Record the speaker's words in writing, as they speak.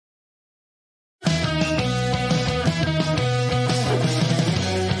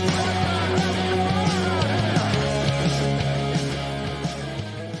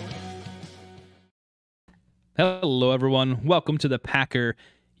Hello, everyone. Welcome to the Packer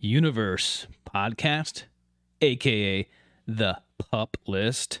Universe podcast, aka the Pup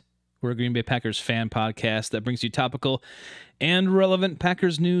List. We're a Green Bay Packers fan podcast that brings you topical and relevant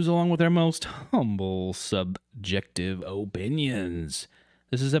Packers news along with our most humble, subjective opinions.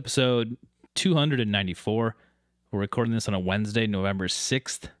 This is episode 294. We're recording this on a Wednesday, November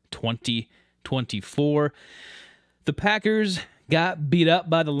 6th, 2024. The Packers got beat up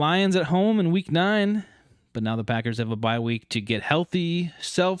by the Lions at home in Week 9. But now the Packers have a bye week to get healthy,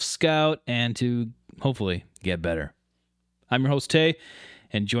 self-scout, and to hopefully get better. I'm your host, Tay,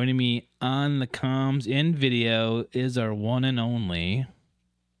 and joining me on the comms in video is our one and only...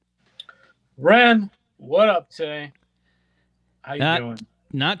 Ren. What up, Tay? How you doing?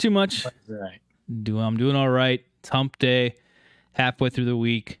 Not too much. I'm doing all right. It's hump day, halfway through the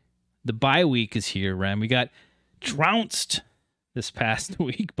week. The bye week is here, Ren. We got trounced this past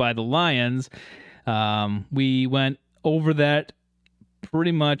week by the Lions. We went over that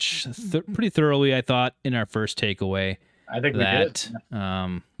pretty much pretty thoroughly, I thought, in our first takeaway. I think that we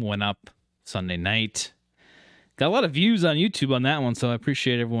did. Went up Sunday night. Got a lot of views on YouTube on that one, so I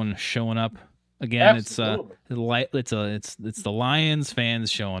appreciate everyone showing up. Again, Absolutely. it's the Lions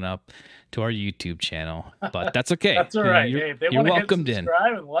fans showing up to our YouTube channel, but that's okay. That's all right. You're They you're want to welcomed in.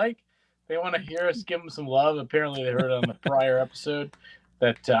 subscribe and like. They want to hear us give them some love. Apparently, they heard it on the prior episode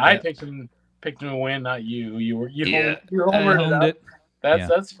that I picked them to win, not you. You homered it up.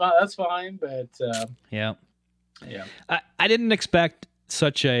 That's fine. That's fine. But yeah. I didn't expect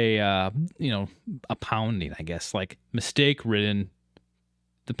such a a pounding. I guess like mistake ridden.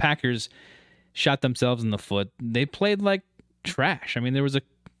 The Packers shot themselves in the foot. They played like trash. I mean, there was a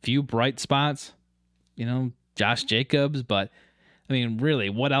few bright spots. Josh Jacobs, but I mean, really,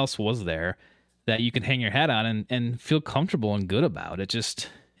 what else was there that you can hang your hat on and feel comfortable and good about?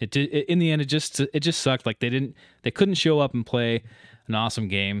 In the end, it just sucked. Like they couldn't show up and play an awesome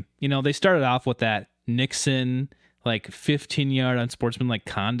game. They started off with that Nixon 15-yard unsportsmanlike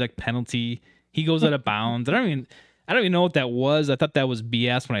conduct penalty. He goes out of bounds. I don't even know what that was. I thought that was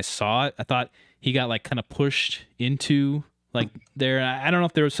BS when I saw it. I thought he got kind of pushed into there. I don't know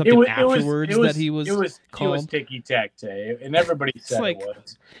if there was something afterwards that he was called. It was ticky-tack-tay, and everybody said it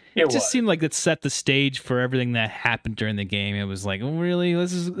was. It just seemed like it set the stage for everything that happened during the game. It was like, oh, really?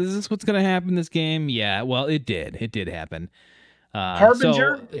 Is this what's going to happen this game? Yeah, well, it did. It did happen.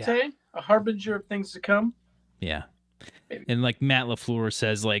 Harbinger, Tay? A harbinger of things to come? Yeah. And Matt LaFleur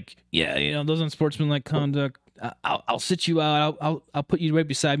says, those unsportsmanlike conduct, I'll sit you out. I'll put you right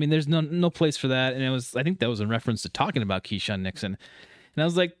beside me. There's no place for that. And I think that was in reference to talking about Keyshawn Nixon. And I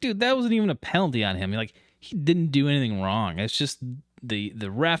was like, dude, that wasn't even a penalty on him. He didn't do anything wrong. It's just the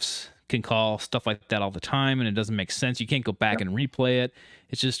refs can call stuff like that all the time, and it doesn't make sense. You can't go back and replay it.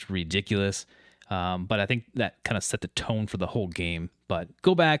 It's just ridiculous. But I think that kind of set the tone for the whole game. But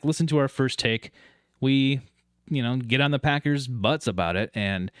go back, listen to our first take. We, get on the Packers' butts about it,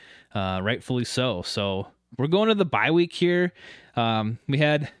 and rightfully so. So we're going to the bye week here. We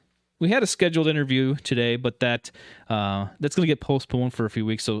had a scheduled interview today, but that's going to get postponed for a few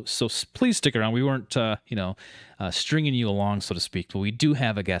weeks. So please stick around. We weren't stringing you along, so to speak, but we do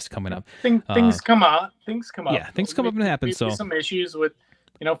have a guest coming up. Things come up. Yeah, things come up and happen. So some issues with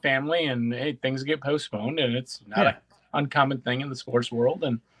family, and hey, things get postponed, and it's not an uncommon thing in the sports world.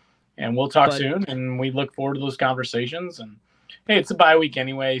 And we'll talk soon, and we look forward to those conversations. And hey, it's a bye week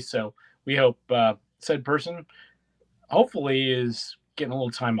anyway, so we hope said person hopefully is getting a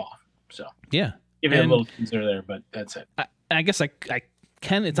little time off. So yeah, give it a little teaser there, but that's it. I guess I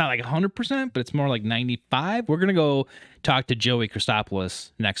can. It's not 100%, but it's more like 95. We're gonna go talk to Joey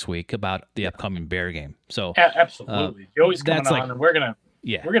Christopoulos next week about the upcoming Bear game. So absolutely, Joey's coming on, and we're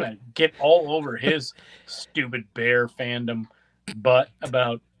gonna get all over his stupid Bear fandom, but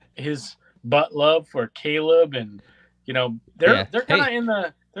about his butt love for Caleb, and they're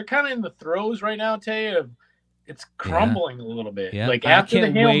kind of in the throes right now, Tay, of it's crumbling a little bit. Yeah. After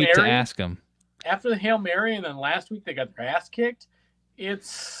the Hail Mary, to ask him. After the Hail Mary, and then last week they got their ass kicked.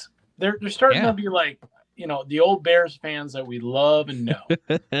 They're starting to be the old Bears fans that we love and know.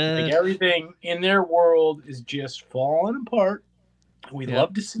 Everything in their world is just falling apart. We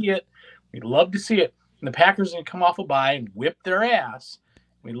love to see it. And the Packers are going to come off a bye and whip their ass.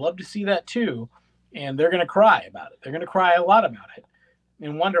 We'd love to see that too. And they're going to cry about it. They're going to cry a lot about it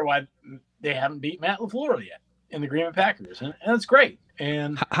and wonder why they haven't beat Matt LaFleur yet in the Green Bay Packers. And that's great.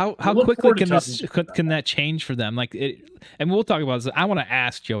 And how quickly can that change for them? And we'll talk about this. I want to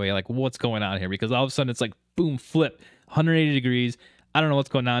ask Joey, what's going on here? Because all of a sudden it's boom, flip, 180 degrees. I don't know what's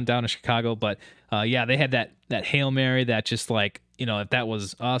going on down in Chicago, but they had that Hail Mary that just if that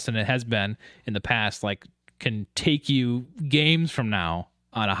was us, and it has been in the past, can take you games from now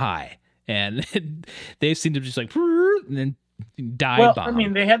on a high, and they seem to just like and then dive bomb. I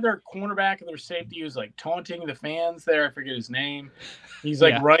mean, they had their cornerback and their safety who was like taunting the fans there. I forget his name. He's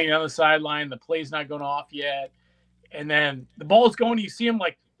like running on the sideline. The play's not going off yet, and then the ball's going. You see him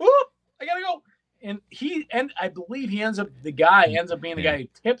like, "Whoop! I gotta go!" And I believe the guy ends up being the guy who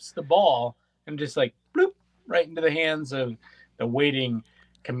tips the ball and just like bloop right into the hands of the waiting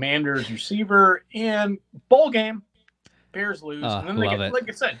Commanders receiver, and ball game. Bears lose. And then like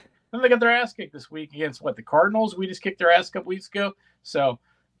I said, then they got their ass kicked this week against the Cardinals. We just kicked their ass a couple weeks ago. So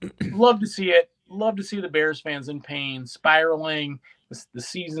love to see it. Love to see the Bears fans in pain, spiraling. The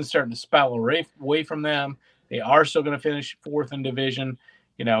season's starting to spiral away from them. They are still going to finish 4th in division.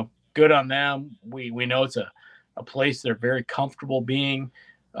 Good on them. We know it's a place they're very comfortable being.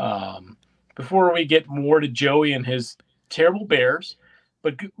 Before we get more to Joey and his terrible Bears,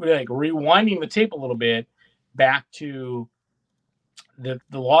 but like rewinding the tape a little bit back to the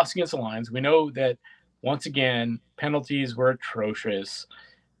loss against the Lions, we know that once again penalties were atrocious.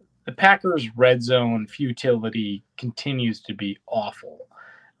 The Packers' red zone futility continues to be awful.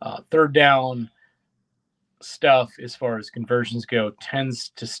 Third down stuff, as far as conversions go, tends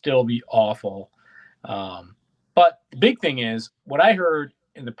to still be awful. But the big thing is what I heard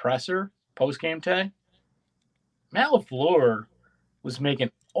in the presser post-game day, Matt LaFleur was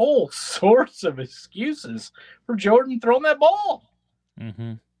making all sorts of excuses for Jordan throwing that ball.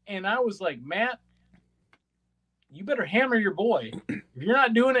 Mm-hmm. And I was like, Matt, you better hammer your boy. If you're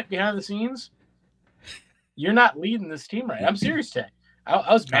not doing it behind the scenes, you're not leading this team right. I'm serious, Tay.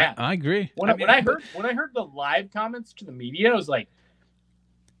 I was mad. I agree. When I heard the live comments to the media, I was like,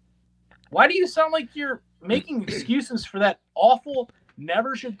 why do you sound like you're making excuses for that awful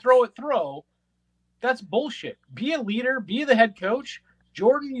never should throw it throw? That's bullshit. Be a leader. Be the head coach.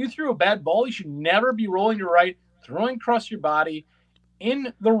 Jordan, you threw a bad ball. You should never be rolling to right, throwing across your body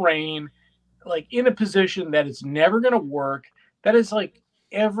in the rain, like in a position that is never going to work. That is like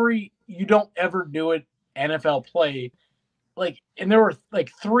you don't ever do it NFL play. Like, and there were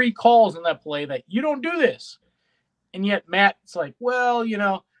like 3 calls in that play that you don't do this. And yet Matt's like, well,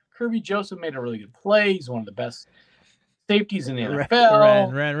 Kirby Joseph made a really good play. He's one of the best safeties in the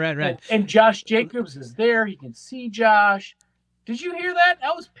NFL. Right. And Josh Jacobs is there. He can see Josh. Did you hear that?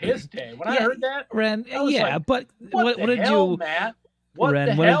 I was pissed, Day. When I heard that, Ren, but what did you, Matt? What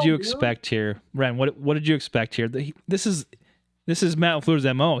did you expect here? Ren, what did you expect here? This is Matt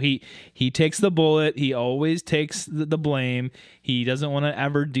LaFleur's MO. He takes the bullet. He always takes the blame. He doesn't want to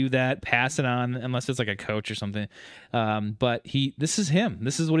ever do that, pass it on, unless it's like a coach or something. But this is him.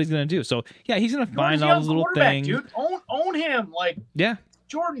 This is what he's going to do. So, yeah, he's going to find all those little things. Dude, own him. Like, yeah.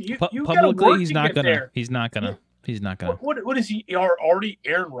 Jordan, you publicly, he's not going to. He's not going to. What is he already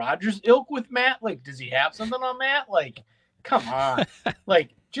Aaron Rodgers ilk with Matt? Like, does he have something on Matt? Like, come on.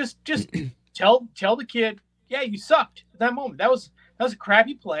 Like, just tell the kid, yeah, you sucked at that moment. That was a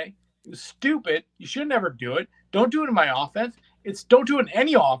crappy play. It was stupid. You should never do it. Don't do it in my offense. Don't do it in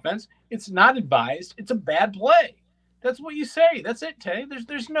any offense. It's not advised. It's a bad play. That's what you say. That's it, Tay.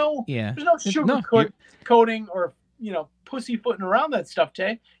 There's no sugarcoating or pussyfooting around that stuff,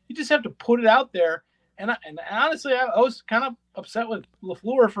 Tay. You just have to put it out there. And honestly, I was kind of upset with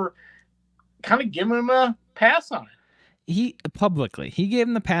LaFleur for kind of giving him a pass on it. He gave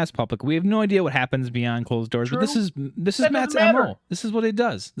him the pass public. We have no idea what happens beyond closed doors. True. But this is Matt's MO. This is what he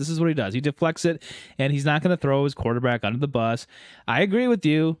does. He deflects it, and he's not going to throw his quarterback under the bus. I agree with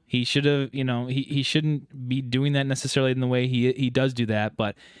you. He should have, he shouldn't be doing that necessarily in the way he does do that.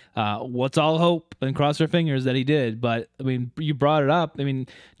 But let's all hope and cross our fingers that he did. But I mean, you brought it up. I mean,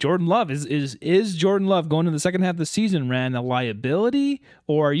 Jordan Love is Jordan Love going to the second half of the season, Ran, a liability,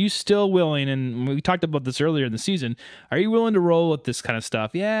 or are you still willing? And we talked about this earlier in the season. Are you willing to roll with this kind of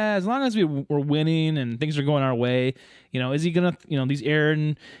stuff? Yeah, as long as we're winning and things are going our way. Is he gonna? These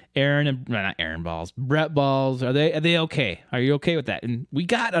Brett balls. Are they okay? Are you okay with that? And we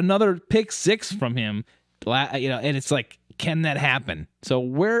got another pick 6 from him. And it's like, can that happen? So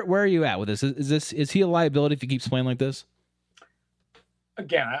where are you at with this? Is he a liability if he keeps playing like this?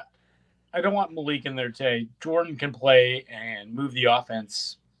 Again, I don't want Malik in there today. Jordan can play and move the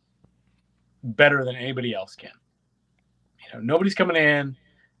offense better than anybody else can. Nobody's coming in,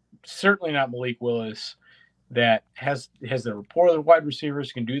 certainly not Malik Willis, that has the rapport of the wide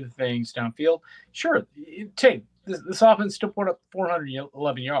receivers, can do the things downfield. Sure, this offense still put up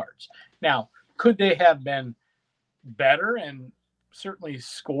 411 yards. Now, could they have been better and certainly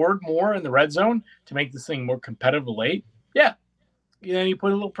scored more in the red zone to make this thing more competitive late? Yeah. You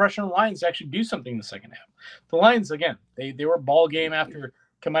put a little pressure on the Lions to actually do something in the second half. The Lions, again, they were ball game after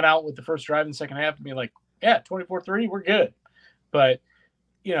coming out with the first drive in the second half and being like, yeah, 24-3, we're good. But,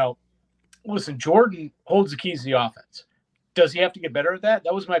 listen, Jordan holds the keys to the offense. Does he have to get better at that?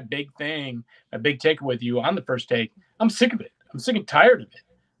 That was my big thing, my big takeaway with you on the first take. I'm sick of it. I'm sick and tired of it.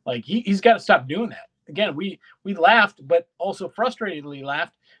 Like, he's got to stop doing that. Again, we laughed, but also frustratedly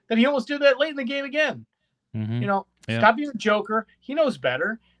laughed that he almost did that late in the game again. Mm-hmm. Stop being a joker. He knows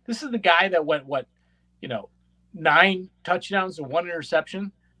better. This is the guy that went, 9 touchdowns and 1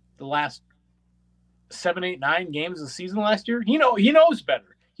 interception the last 7, 8, 9 games of the season last year. He knows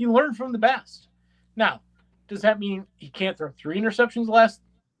better. He learned from the best. Now, does that mean he can't throw 3 interceptions the last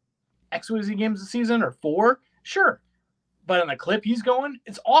XYZ games of the season or 4? Sure. But on the clip he's going,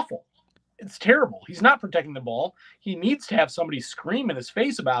 it's awful. It's terrible. He's not protecting the ball. He needs to have somebody scream in his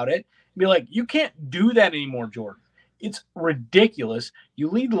face about it and be like, you can't do that anymore, Jordan. It's ridiculous. You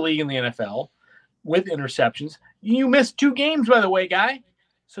lead the league in the NFL with interceptions. You missed 2 games, by the way, guy.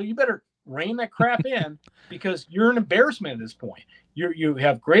 So you better rein that crap in because you're an embarrassment at this point. You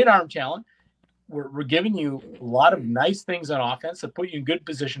have great arm talent. We're giving you a lot of nice things on offense that put you in good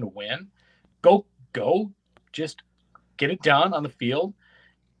position to win. Go, just get it done on the field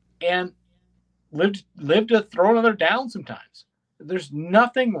and live to throw another down sometimes. There's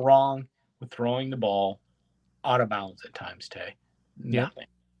nothing wrong with throwing the ball out of bounds at times, Tay. Nothing.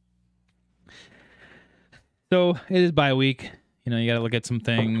 So it is bye week. You got to look at some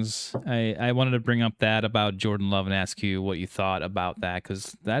things. I wanted to bring up that about Jordan Love and ask you what you thought about that,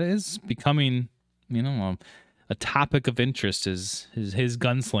 because that is becoming, a topic of interest is his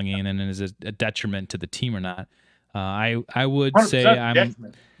gunslinging and is it a detriment to the team or not. I would say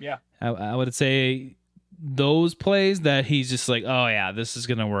I would say those plays that he's just like, oh yeah, this is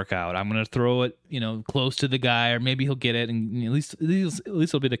gonna work out. I'm gonna throw it, close to the guy, or maybe he'll get it, and at least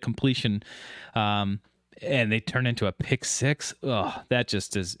it'll be the completion. And they turn into a pick 6. Oh, that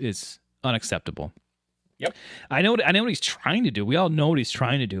just is unacceptable. Yep. I know what he's trying to do. We all know what he's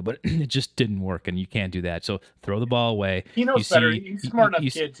trying to do, but it just didn't work, and you can't do that. So throw the ball away. He knows better. He's smart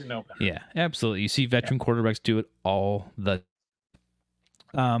enough kid to know better. Yeah, absolutely. You see veteran quarterbacks do it all the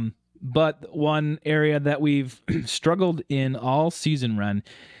but one area that we've struggled in all season, Ren,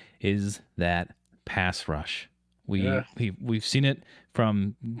 is that pass rush. We've seen it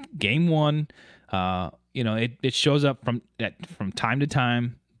from game 1. It shows up from time to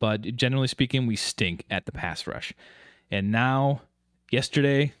time, but generally speaking, we stink at the pass rush. And now,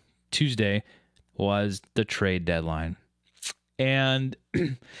 yesterday, Tuesday, was the trade deadline. And,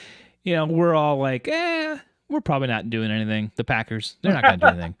 we're all like, we're probably not doing anything. The Packers, they're not going to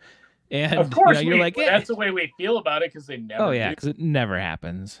do anything. And of course, you're like, that's the way we feel about it because they never. Oh yeah, because it never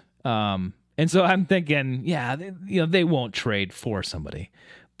happens. And so I'm thinking, they won't trade for somebody,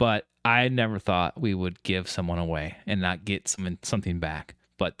 but I never thought we would give someone away and not get something back.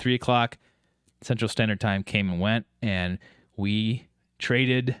 But 3:00 Central Standard Time came and went, and we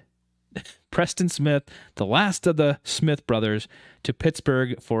traded Preston Smith, the last of the Smith brothers, to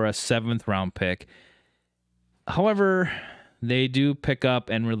Pittsburgh for a 7th round pick. However, they do pick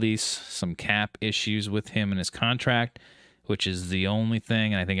up and release some cap issues with him and his contract, which is the only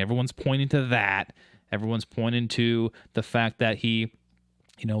thing. And I think everyone's pointing to that. Everyone's pointing to the fact that he,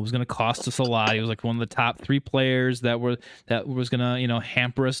 was going to cost us a lot. He was like one of the top 3 players that was going to,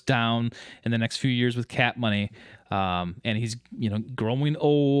 hamper us down in the next few years with cap money. And he's, growing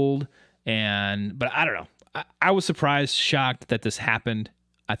old. But I don't know. I was surprised, shocked that this happened.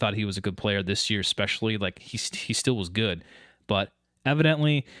 I thought he was a good player this year, especially. Like he still was good. But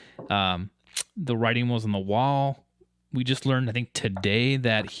evidently, the writing was on the wall. We just learned, I think, today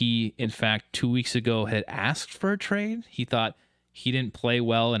that he, in fact, 2 weeks ago had asked for a trade. He thought he didn't play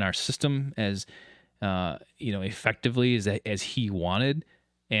well in our system as, effectively as he wanted.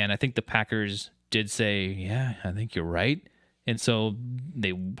 And I think the Packers did say, yeah, I think you're right. And so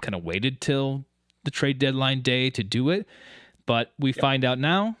they kind of waited till the trade deadline day to do it. But we find out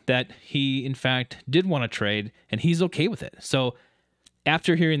now that he, in fact, did want to trade, and he's okay with it. So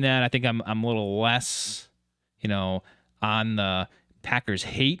after hearing that, I think I'm a little less, on the Packers'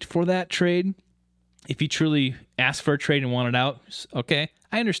 hate for that trade. If he truly asked for a trade and wanted out, okay,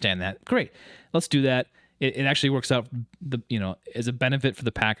 I understand that. Great, let's do that. It actually works out, as a benefit for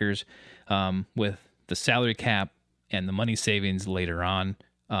the Packers with the salary cap and the money savings later on.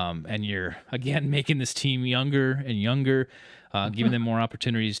 And you're, again, making this team younger and younger, giving them more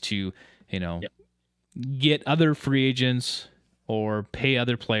opportunities to, get other free agents or pay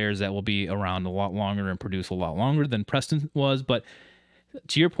other players that will be around a lot longer and produce a lot longer than Preston was. But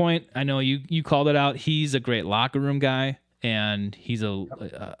to your point, I know you called it out. He's a great locker room guy, and he's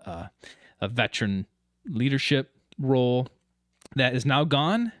a veteran leadership role that is now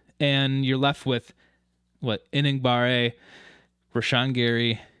gone, and you're left with Inning Rashawn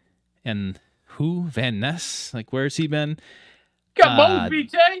Gary, and who? Van Ness? Like, where's he been? Got Mosby,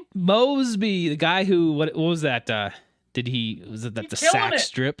 Tay. Mosby, the guy who, what was that? Was it the sack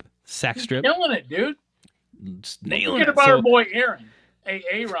strip? Sack strip? Killing it, dude. Just nailing it. Forget about our boy Aaron.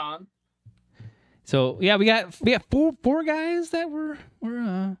 Aaron. So yeah, we got four guys that were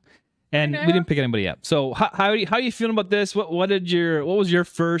and we didn't pick anybody up. So how are you feeling about this? What was your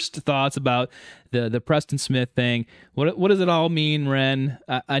first thoughts about the Preston Smith thing? What does it all mean, Ren?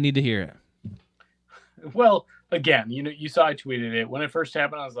 I need to hear it. Well, again, you saw I tweeted it when it first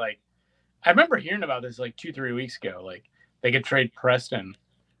happened. I was like, I remember hearing about this like 2-3 weeks ago. Like they could trade Preston,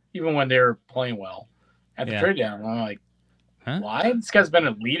 even when they were playing well at the trade down. And I'm like, why? This guy's been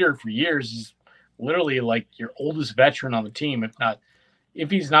a leader for years. He's literally like your oldest veteran on the team. If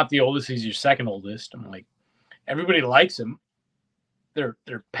he's not the oldest, he's your second oldest. I'm like, everybody likes him. Their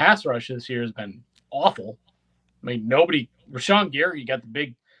pass rush this year has been awful. I mean, Rashawn Gary got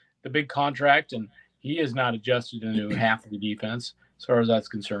the big contract, and he has not adjusted into half of the defense as far as that's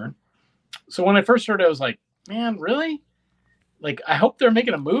concerned. So when I first heard it, I was like, man, really? Like, I hope they're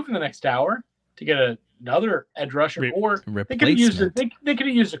making a move in the next hour to get another edge rusher, or they could have used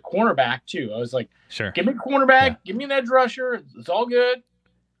a cornerback too. I was like, sure, give me a cornerback, give me an edge rusher. It's all good.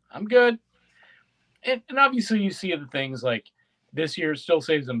 I'm good. And obviously you see the things like this year still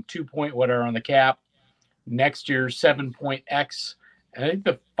saves them 2 point whatever on the cap. Next year, 7 point X. And I think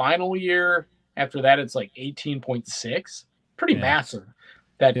the final year after that, it's like 18.6. Pretty massive.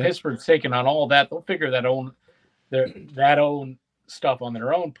 That Pittsburgh's taking on all of that. They'll figure that own stuff on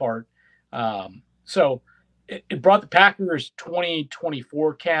their own part. So it brought the Packers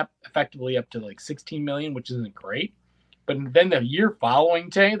 2024 cap effectively up to like 16 million, which isn't great. But then the year following,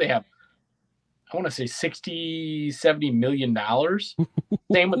 Tay, they have, I want to say 60-70 million dollars.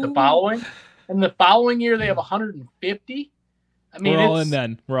 Same with the following. And the following year they have 150. I mean,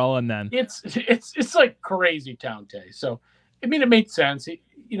 we're all in then. It's like crazy town, Tay. So I mean, it made sense.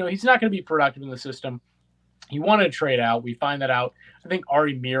 He's not going to be productive in the system. He wanted to trade out. We find that out. I think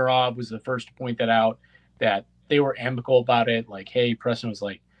Ari Mirov was the first to point that out, that they were amicable about it. Like, hey, Preston was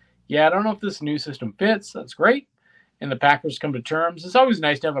like, yeah, I don't know if this new system fits. That's great. And the Packers come to terms. It's always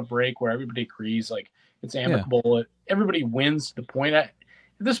nice to have a break where everybody agrees, like it's amicable. Yeah. Everybody wins to the point. At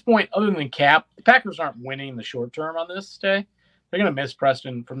this point, other than cap, the Packers aren't winning the short term on this day. They're going to miss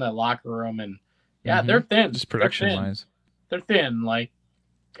Preston from that locker room. And, they're thin. Just production-wise. They're thin. Like,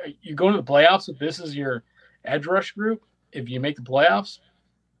 you go to the playoffs if this is your edge rush group. If you make the playoffs,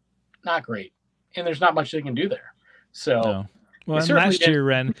 not great. And there's not much they can do there. So, no. Well, and last year,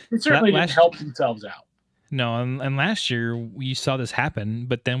 Ren, it certainly didn't help themselves out. No, and last year we saw this happen,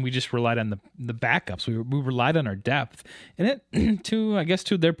 but then we just relied on the backups. We relied on our depth, and it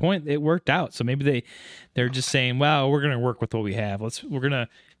to their point, it worked out. So maybe they're just saying, well, we're gonna work with what we have. We're gonna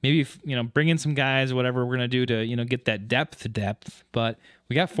maybe bring in some guys or whatever we're gonna do to get that depth. But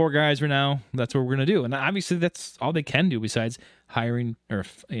we got 4 guys right now. That's what we're gonna do, and obviously that's all they can do besides hiring or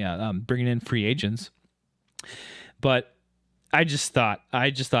bringing in free agents. But I just thought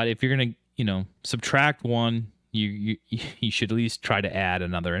if you're gonna subtract one, you should at least try to add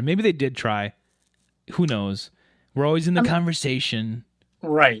another. And maybe they did try. Who knows? We're always in the conversation.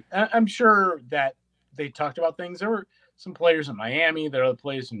 Right. I'm sure that they talked about things. There were some players in Miami, there are other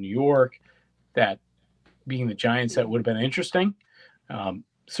players in New York that, being the Giants, that would have been interesting.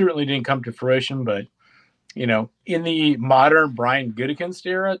 Certainly didn't come to fruition, but, in the modern Brian Gutekunst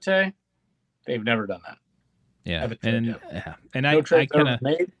era, Tay, they've never done that. Yeah. And no trades ever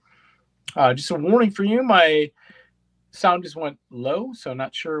made. Just a warning for you, my sound just went low, so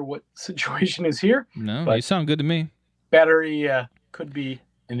not sure what situation is here. No, you sound good to me. Battery could be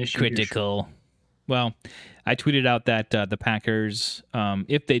an issue. Critical. Well, I tweeted out that the Packers,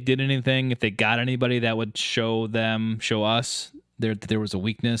 if they did anything, if they got anybody that would show us there was a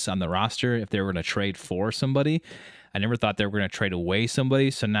weakness on the roster, if they were going to trade for somebody. I never thought they were going to trade away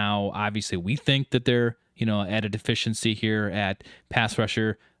somebody. So now, obviously, we think that they're at a deficiency here at pass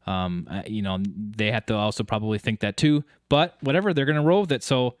rusher. They have to also probably think that too, but whatever, they're going to roll with it.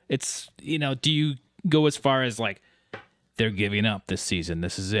 So it's, do you go as far as like, they're giving up this season,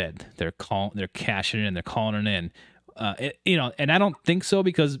 this is it, they're cashing it in, they're calling it in, and I don't think so,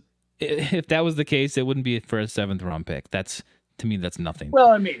 because if that was the case, it wouldn't be for a 7th round pick. To me, that's nothing. Well,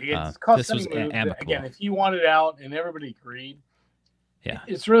 I mean, it's cost move. Again, if you wanted out and everybody agreed,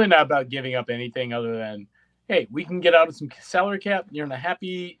 it's really not about giving up anything other than, hey, we can get out of some salary cap. You're not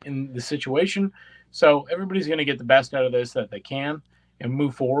happy in the situation. So everybody's going to get the best out of this that they can and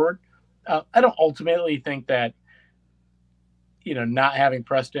move forward. I don't ultimately think that, not having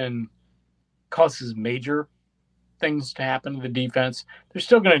Preston causes major things to happen to the defense. They're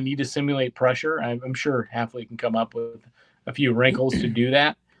still going to need to simulate pressure. I'm sure Hafley can come up with a few wrinkles to do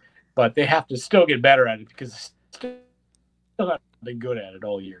that, but they have to still get better at it because still not been good at it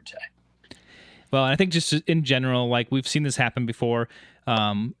all year, Tay. Well, I think just in general, like we've seen this happen before.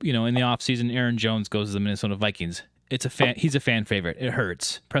 In the offseason, Aaron Jones goes to the Minnesota Vikings. He's a fan favorite. It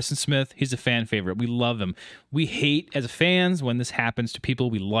hurts. Preston Smith, he's a fan favorite. We love him. We hate as fans when this happens to people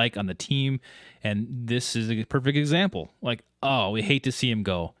we like on the team, and this is a perfect example. Like, oh, we hate to see him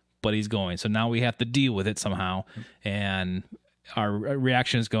go, but he's going. So now we have to deal with it somehow, and our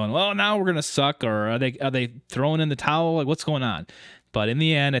reaction is going, well, now we're gonna suck, or are they throwing in the towel? Like, what's going on? But in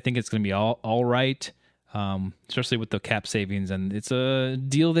the end, I think it's gonna be all right. Especially with the cap savings, and it's a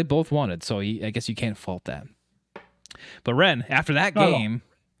deal they both wanted. So I guess you can't fault that. But Ren, after that game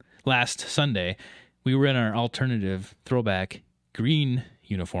last Sunday, we were in our alternative throwback green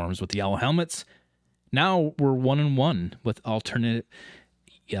uniforms with the yellow helmets. Now we're 1-1 with alternate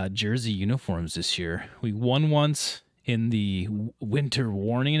jersey uniforms this year. We won once in the winter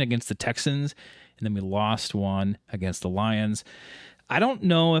warning against the Texans, and then we lost one against the Lions. I don't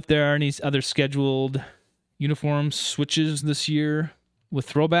know if there are any other scheduled uniform switches this year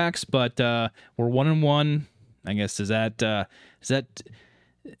with throwbacks, but we're 1-1. I guess is that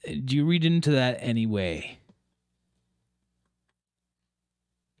do you read into that anyway?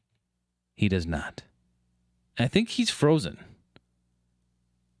 He does not. I think he's frozen.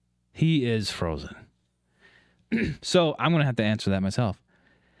 He is frozen. So I'm gonna have to answer that myself.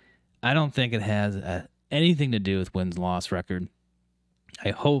 I don't think it has anything to do with wins-loss record.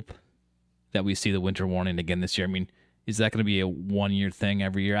 I hope that we see the winter warning again this year. I mean, is that going to be a one-year thing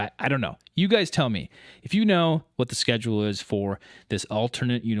every year? I don't know. You guys tell me. If you know what the schedule is for this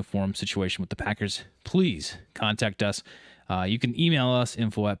alternate uniform situation with the Packers, please contact us. You can email us,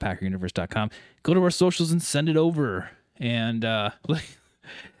 info@packeruniverse.com. Go to our socials and send it over. And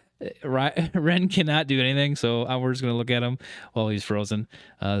Ren cannot do anything, so we're just going to look at him while he's frozen.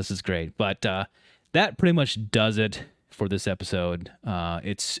 This is great. But that pretty much does it for this episode.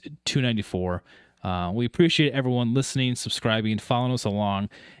 It's 294. We appreciate everyone listening, subscribing, following us along,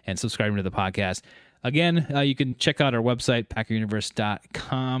 and subscribing to the podcast. Again, you can check out our website,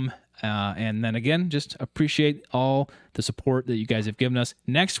 packeruniverse.com. And then again, just appreciate all the support that you guys have given us.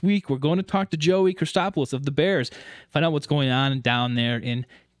 Next week, we're going to talk to Joey Christopoulos of the Bears, find out what's going on down there in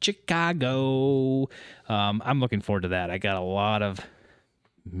Chicago. I'm looking forward to that. I got a lot of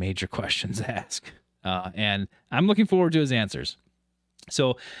major questions to ask, and I'm looking forward to his answers.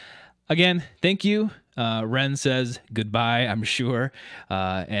 So, again, thank you. Ren says goodbye, I'm sure.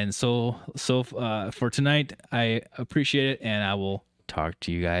 And so for tonight, I appreciate it, and I will talk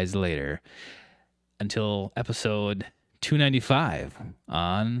to you guys later. Until episode 295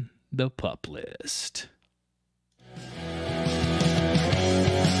 on the Pup List.